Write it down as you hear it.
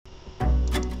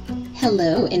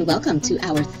Hello and welcome to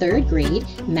our third grade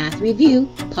math review,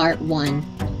 part 1.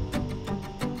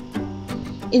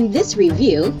 In this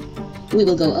review, we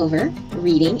will go over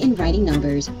reading and writing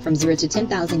numbers from 0 to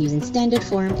 10,000 using standard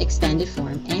form, expanded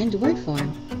form, and word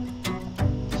form.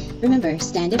 Remember,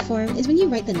 standard form is when you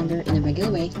write the number in a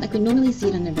regular way, like we normally see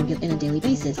it on a daily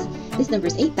basis. This number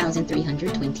is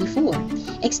 8,324.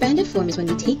 Expanded form is when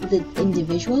we take the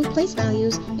individual place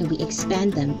values and we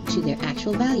expand them to their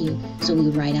actual value. So we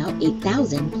would write out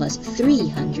 8,000 plus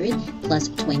 300 plus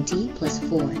 20 plus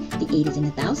 4. The 8 is in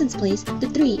the thousands place,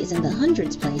 the 3 is in the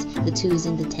hundreds place, the 2 is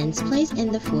in the tens place,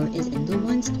 and the 4 is in the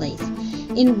ones place.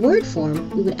 In word form,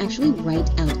 we would actually write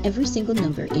out every single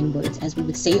number in words as we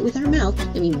would say it with our mouth,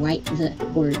 then we write the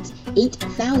words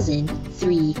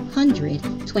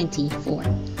 8,324.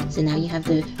 So now you have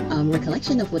the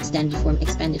recollection of what standard form,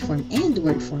 expanded form, and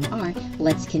word form are.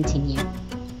 Let's continue.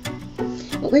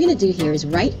 What we're going to do here is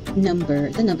write the number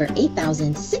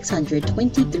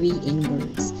 8,623 in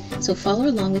words. So follow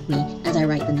along with me as I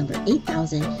write the number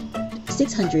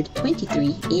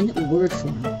 8,623 in word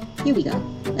form. Here we go.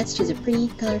 Let's choose a pretty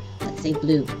color. Let's say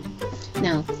blue.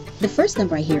 Now, the first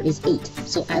number I hear is 8.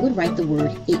 So I would write the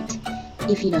word 8.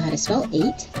 If you know how to spell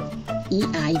 8,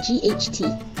 E-I-G-H-T.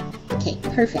 Okay,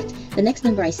 perfect. The next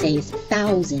number I say is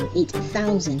 1,000,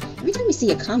 8,000. Every time we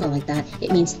see a comma like that,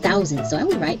 it means thousand. So I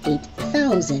would write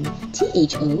 8,000,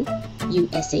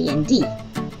 T-H-O-U-S-A-N-D,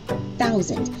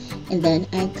 1,000. And then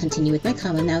I continue with my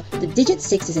comma. Now, the digit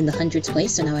 6 is in the hundreds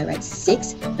place, so now I write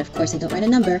 6, but of course I don't write a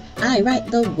number. I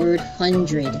write the word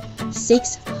hundred,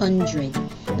 600.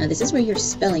 Now, this is where your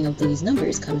spelling of these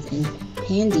numbers comes in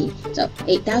handy. So,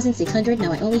 8,600,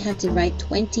 now I only have to write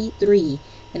 23.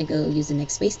 I'm going to go use the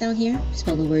next space down here,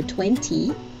 spell the word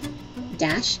 20,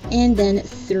 dash, and then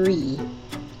 3.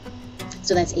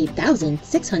 So that's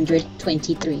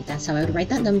 8,623. That's how I would write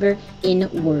that number in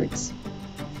words.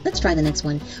 Let's try the next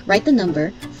one. Write the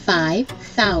number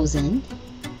 5,000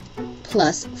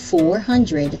 plus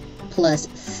 400 plus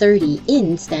 30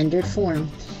 in standard form.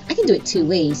 I can do it two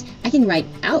ways. I can write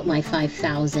out my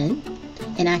 5,000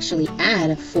 and actually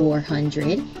add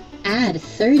 400, add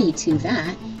 30 to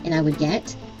that, and I would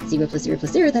get 0 plus 0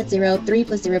 plus 0, that's 0, 3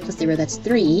 plus 0 plus 0, that's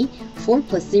 3, 4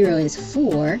 plus 0 is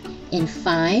 4, and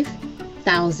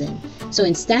 5,000. So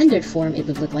in standard form, it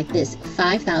would look like this,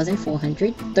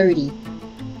 5,430.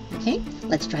 Okay,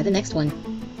 let's try the next one.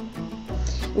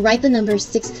 Write the number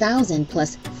 6,000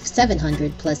 plus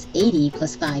 700 plus 80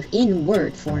 plus 5 in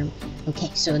word form. Okay,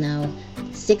 so now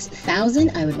 6,000,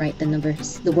 I would write the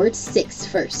word 6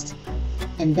 first,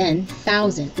 and then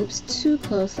 1,000. Oops, too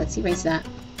close. Let's erase that.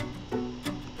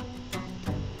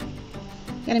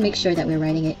 Gotta make sure that we're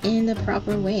writing it in the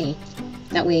proper way.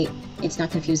 That way, it's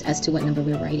not confused as to what number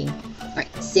we're writing. All right,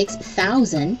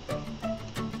 6,000.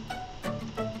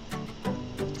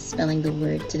 Spelling the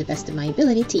word to the best of my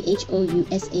ability,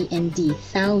 T-H-O-U-S-A-N-D,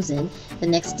 1,000. The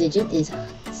next digit is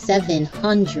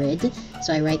 700,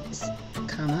 so I write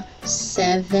comma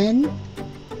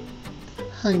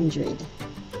 700.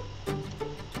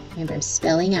 Remember, I'm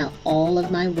spelling out all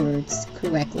of my words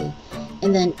correctly.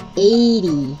 And then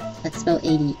 80, let's spell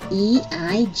 80,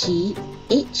 E-I-G-H-T-Y,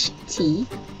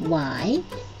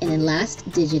 and then last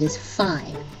digit is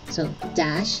 5, so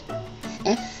dash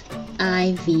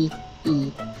F-I-V-E,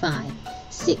 5.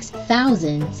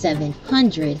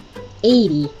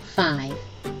 6,785.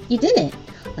 You did it.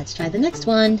 Let's try the next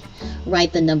one.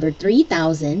 Write the number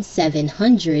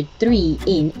 3,703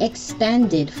 in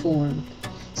expanded form.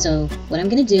 So what I'm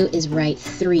going to do is write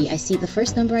 3. I see the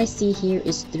first number I see here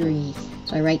is 3.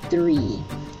 So I write 3.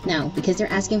 Now, because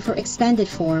they're asking for expanded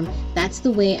form, that's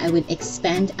the way I would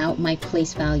expand out my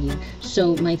place value.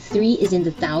 So my 3 is in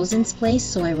the thousands place,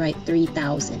 so I write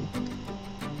 3,000.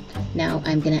 Now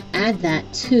I'm going to add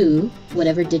that to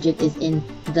whatever digit is in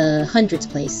the hundreds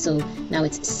place. So now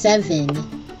it's 7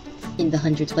 in the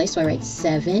hundreds place. So I write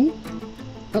 7.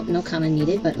 Oh, no comma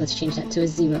needed, but let's change that to a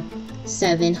 0.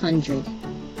 700.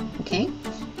 Okay?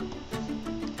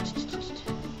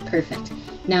 Perfect.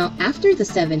 Now after the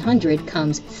 700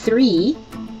 comes 3.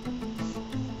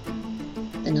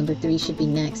 The number 3 should be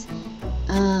next.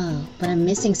 Oh, but I'm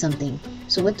missing something.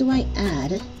 So what do I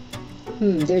add?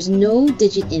 There's no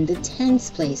digit in the tens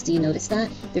place. Do you notice that?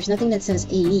 There's nothing that says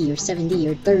 80 or 70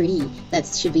 or 30 that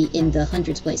should be in the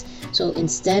hundreds place. So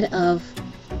instead of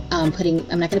I'm not going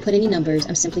to put any numbers.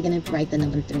 I'm simply going to write the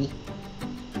number 3.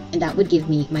 And that would give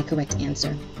me my correct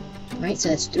answer. All right, so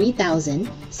that's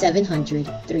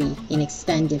 3,703 in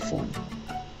expanded form.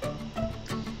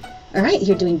 All right,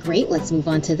 you're doing great. Let's move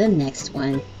on to the next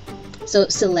one. So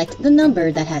select the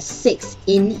number that has 6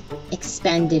 in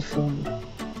expanded form.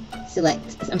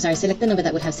 select the number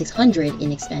that would have 600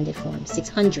 in expanded form.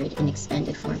 600 in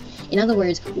expanded form. In other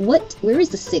words, where is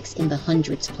the 6 in the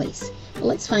hundreds place? Well,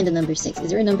 let's find the number 6. Is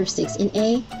there a number 6 in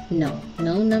A? No.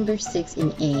 No number 6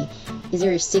 in A. Is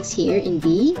there a 6 here in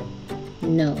B?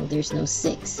 No, there's no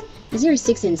 6. Is there a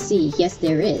 6 in C? Yes,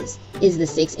 there is. Is the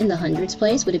 6 in the hundreds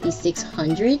place? Would it be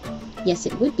 600? Yes,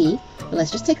 it would be. But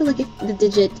let's just take a look at the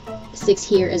digit 6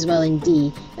 here as well in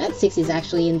D. That 6 is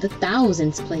actually in the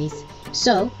thousands place.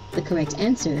 So, the correct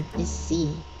answer is C.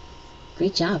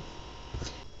 Great job.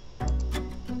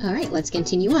 Alright, let's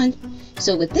continue on.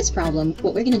 So with this problem,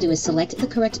 what we're going to do is select the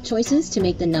correct choices to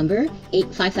make the number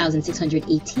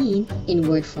 5,618 in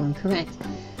word form correct.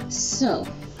 So,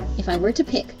 if I were to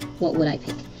pick, what would I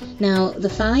pick? Now, the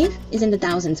 5 is in the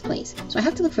thousands place. So I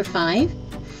have to look for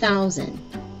 5,000.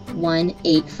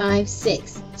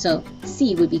 1856. So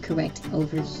C would be correct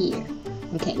over here.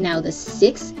 Okay, now the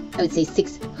 6, I would say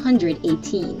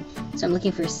 618. So I'm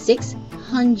looking for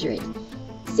 600.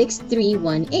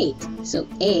 6318. So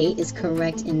A is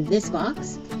correct in this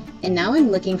box. And now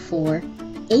I'm looking for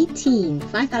 18.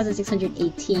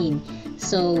 5,618.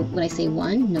 So would I say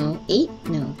 1? No. 8?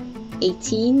 No.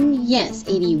 18? Yes.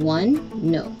 81?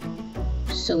 No.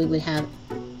 So we would have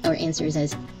our answers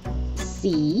as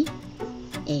C,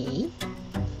 A,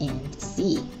 and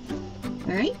C.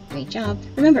 Alright, great job.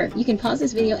 Remember, you can pause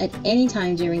this video at any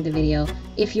time during the video.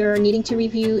 If you're needing to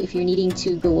review, if you're needing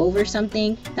to go over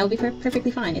something, that will be perfectly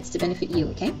fine. It's to benefit you,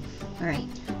 okay? Alright,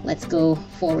 let's go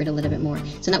forward a little bit more.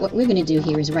 So now what we're going to do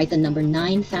here is write the number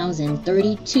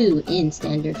 9,032 in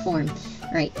standard form.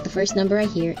 Alright, the first number I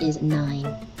hear is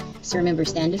 9. So remember,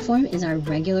 standard form is our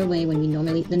regular way when we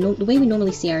normally, the way we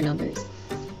normally see our numbers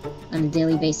on a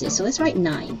daily basis. So let's write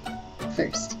 9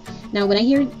 first. Now, when I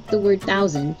hear the word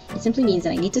thousand, it simply means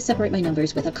that I need to separate my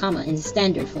numbers with a comma in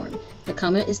standard form. The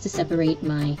comma is to separate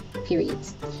my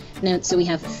periods. Now, so we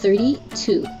have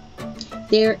 32.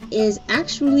 There is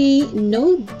actually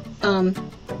no, I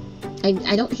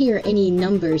don't hear any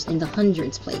numbers in the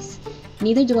hundreds place.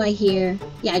 Neither do I hear,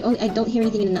 I don't hear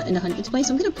anything in the hundreds place,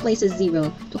 so I'm going to place a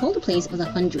 0 to hold the place of the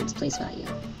hundreds place value.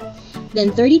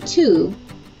 Then 32,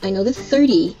 I know that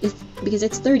 30 is, because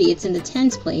it's 30, it's in the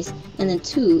tens place, and then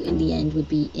 2 in the end would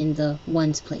be in the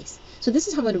ones place. So this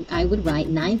is how I would write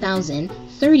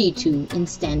 9,032 in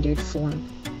standard form.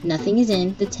 Nothing is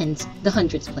in the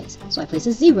hundreds place. So I place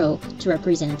a 0 to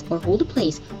represent or hold a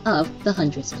place of the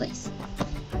hundreds place.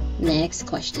 Next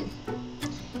question.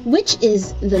 Which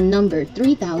is the number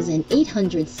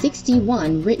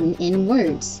 3,861 written in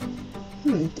words?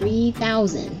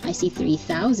 3,000. I see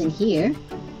 3,000 here.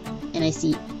 And I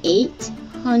see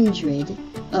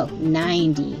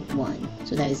 91.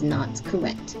 So that is not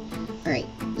correct. Alright,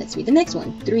 let's read the next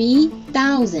one.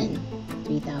 3,000.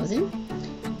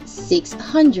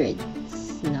 600.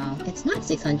 No, it's not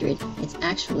 600. It's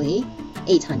actually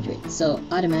 800. So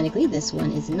automatically this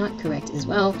one is not correct as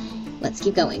well. Let's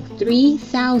keep going.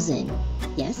 3,000.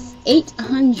 Yes.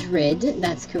 800.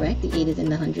 That's correct. The 8 is in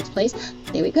the hundreds place.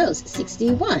 There it goes.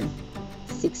 61.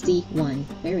 61.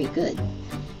 Very good.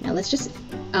 Now let's just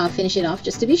finish it off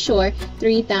just to be sure.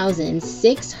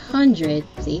 3,600.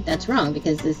 See, that's wrong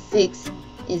because the 6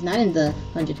 is not in the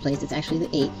hundred place. It's actually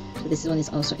the 8. So this one is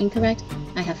also incorrect.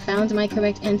 I have found my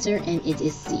correct answer and it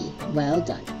is C. Well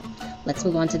done. Let's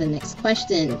move on to the next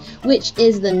question, which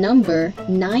is the number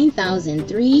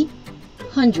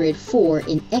 9,304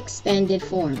 in expanded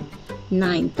form.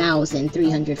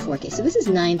 9,304. Okay, so this is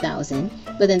 9,000,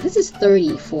 but then this is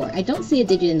 34. I don't see a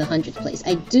digit in the hundredth place.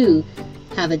 I do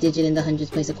have a digit in the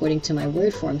hundredth place according to my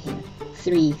word form here.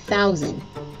 3,000.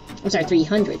 I'm sorry,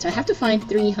 300. So I have to find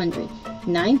 300.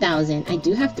 9,000. I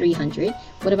do have 300.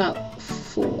 What about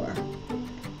 4?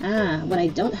 What I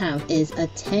don't have is a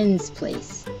tens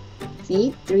place.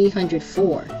 See,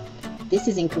 304. This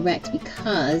is incorrect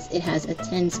because it has a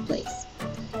tens place.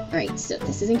 Alright, so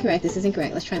this is incorrect, this is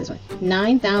incorrect. Let's try this one.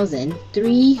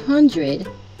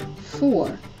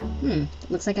 9,304.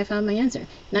 Looks like I found my answer.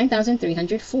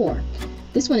 9,304.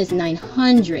 This one is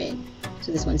 900.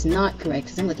 So this one's not correct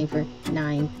because I'm looking for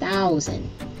 9,000.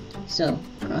 So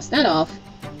cross that off.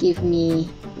 Give me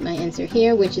my answer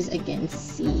here, which is again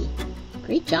C.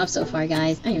 Great job so far,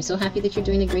 guys. I am so happy that you're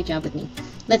doing a great job with me.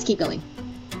 Let's keep going.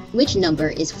 Which number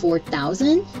is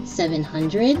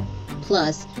 4,700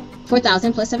 plus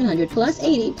 4,000 plus 700 plus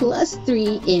 80 plus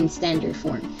 3 in standard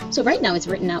form? So right now it's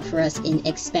written out for us in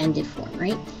expanded form,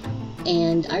 right?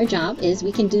 And our job is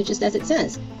we can do just as it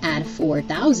says. Add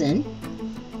 4,000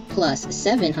 plus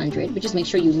 700, but just make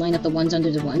sure you line up the ones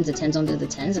under the ones, the tens under the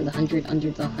tens, and the 100 under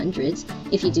the hundreds.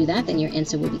 If you do that, then your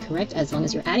answer will be correct as long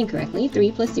as you're adding correctly.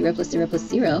 3 plus 0 plus 0 plus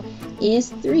 0 is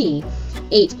 3.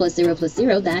 8 plus 0 plus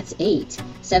 0, that's 8.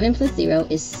 7 plus 0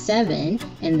 is 7,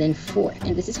 and then 4.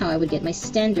 And this is how I would get my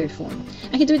standard form.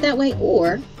 I can do it that way,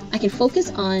 or I can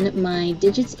focus on my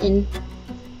digits in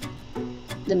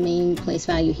the main place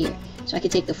value here. So I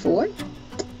could take the 4,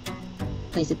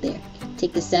 place it there.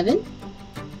 Take the 7,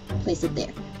 place it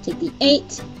there. Take the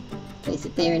 8, place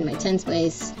it there in my tens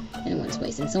place, and in ones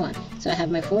place, and so on. So I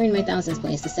have my 4 in my thousands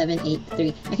place, the 7, 8,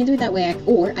 3. I can do it that way,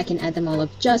 or I can add them all up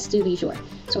just to be sure.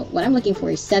 So what I'm looking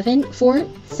for is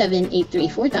 4,783,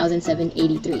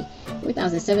 4,783,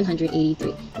 4,783.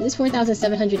 Is this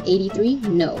 4,783?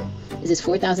 No. Is this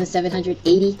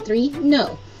 4,783?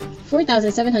 No.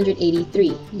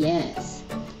 4,783, yes.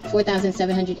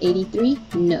 4,783,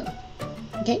 no.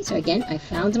 Okay, so again, I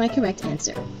found my correct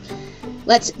answer.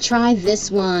 Let's try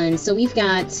this one. So we've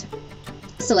got,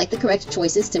 select the correct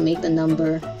choices to make the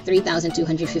number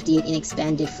 3,258 in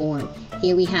expanded form.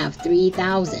 Here we have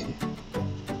 3,000,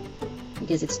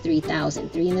 because it's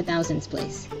 3,000, 3 in the thousands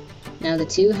place. Now the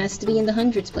 2 has to be in the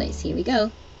hundreds place. Here we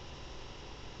go.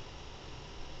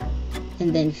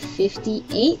 And then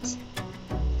 58,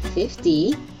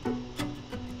 50,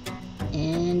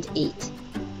 and 8.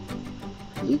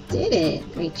 You did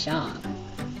it. Great job.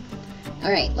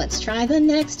 Alright, let's try the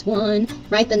next one.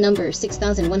 Write the number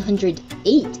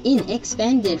 6,108 in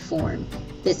expanded form.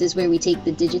 This is where we take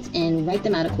the digits and write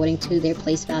them out according to their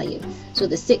place value. So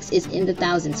the 6 is in the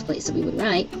thousands place, so we would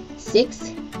write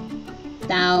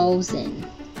 6,000,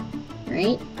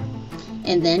 right?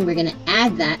 And then we're going to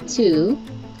add that to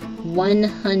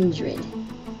 100.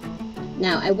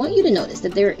 Now, I want you to notice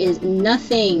that there is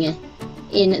nothing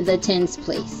in the tens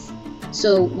place.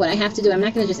 So what I have to do, I'm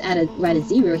not going to just write a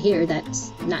 0 here.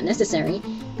 That's not necessary,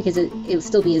 because it'll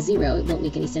still be a 0. It won't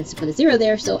make any sense to put a 0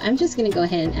 there. So I'm just going to go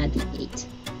ahead and add the 8.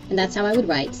 And that's how I would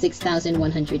write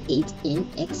 6,108 in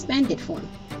expanded form.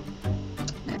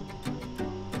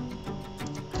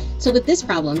 So with this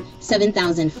problem,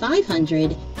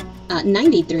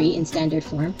 7,593 in standard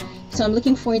form. So I'm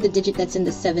looking for the digit that's in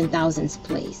the 7,000s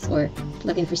place, or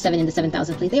looking for 7 in the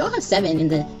 7,000 place. They all have 7 in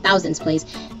the thousands place,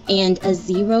 and a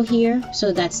 0 here,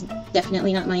 so that's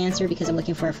definitely not my answer because I'm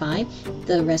looking for a 5.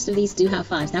 The rest of these do have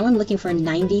 5s. Now I'm looking for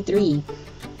 93.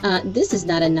 This is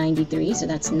not a 93, so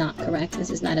that's not correct. This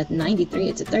is not a 93,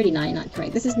 it's a 39, not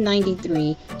correct. This is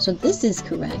 93, so this is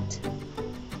correct.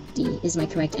 D is my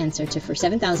correct answer for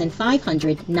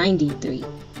 7,593.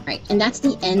 Right, and that's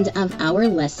the end of our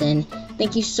lesson.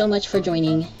 Thank you so much for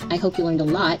joining. I hope you learned a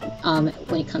lot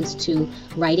when it comes to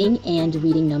writing and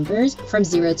reading numbers from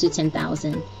 0 to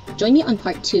 10,000. Join me on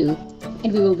part 2,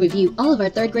 and we will review all of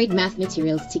our 3rd grade math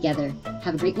materials together.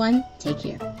 Have a great one. Take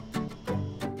care.